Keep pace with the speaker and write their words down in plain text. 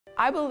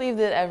I believe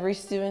that every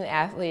student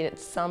athlete at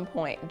some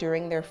point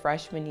during their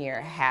freshman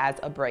year has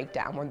a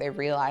breakdown where they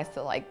realize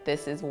that like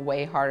this is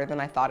way harder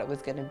than I thought it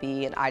was going to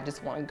be, and I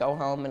just want to go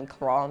home and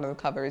crawl under the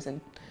covers and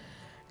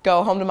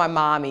go home to my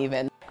mom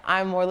even.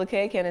 I'm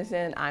Morolake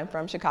Akinosun. I'm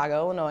from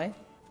Chicago, Illinois.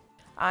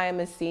 I am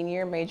a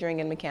senior majoring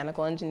in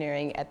mechanical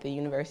engineering at the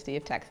University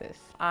of Texas.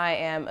 I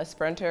am a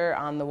sprinter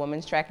on the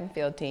women's track and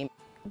field team.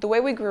 The way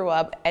we grew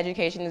up,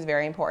 education is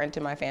very important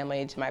to my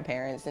family, to my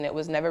parents, and it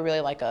was never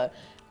really like a,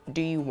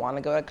 do you want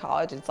to go to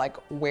college? It's like,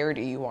 where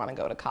do you want to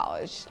go to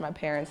college? My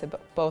parents have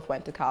both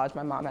went to college.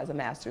 My mom has a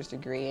master's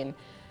degree, and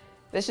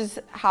this is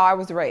how I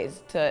was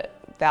raised, to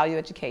value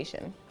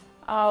education.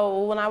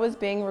 When I was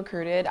being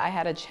recruited, I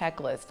had a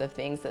checklist of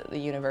things that the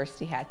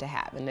university had to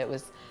have, and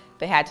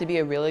they had to be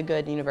a really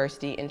good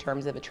university in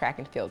terms of a track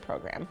and field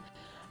program.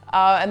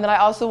 And then I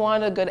also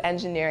wanted a good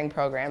engineering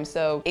program,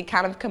 so it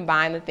kind of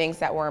combined the things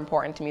that were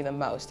important to me the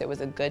most. It was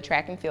a good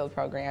track and field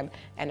program,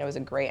 and it was a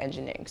great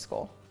engineering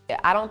school.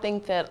 I don't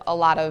think that a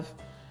lot of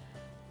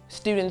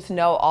students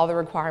know all the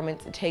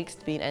requirements it takes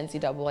to be an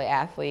NCAA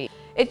athlete.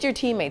 It's your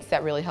teammates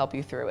that really help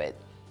you through it.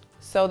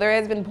 So there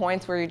has been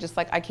points where you're just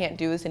like, I can't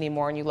do this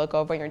anymore, and you look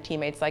over and your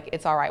teammate's like,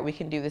 it's all right, we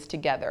can do this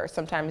together.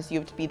 Sometimes you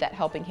have to be that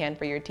helping hand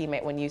for your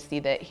teammate when you see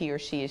that he or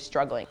she is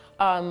struggling.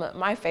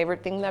 My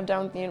favorite thing that I've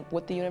done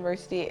with the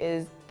university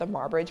is the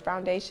Marbridge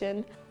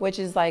Foundation, which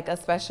is like a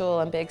Special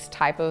Olympics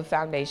type of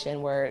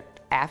foundation where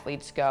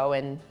athletes go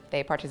and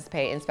they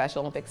participate in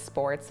Special Olympics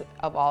sports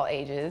of all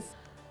ages.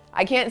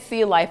 I can't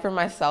see a life for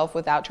myself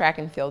without track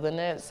and field in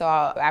it, so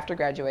after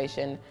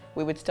graduation,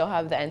 we would still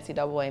have the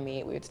NCAA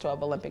meet, we would still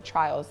have Olympic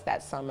trials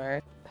that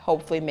summer,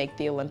 hopefully make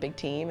the Olympic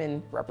team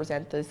and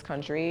represent this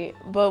country.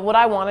 But what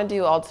I want to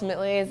do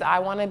ultimately is I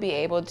want to be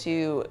able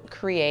to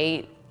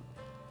create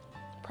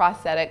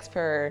prosthetics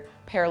for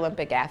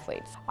Paralympic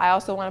athletes. I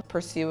also want to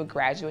pursue a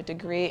graduate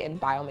degree in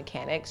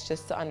biomechanics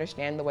just to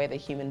understand the way the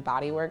human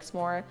body works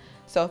more.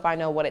 So if I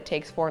know what it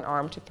takes for an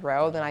arm to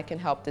throw, then I can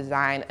help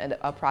design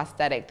a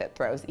prosthetic that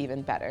throws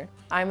even better.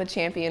 I'm a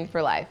champion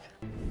for life.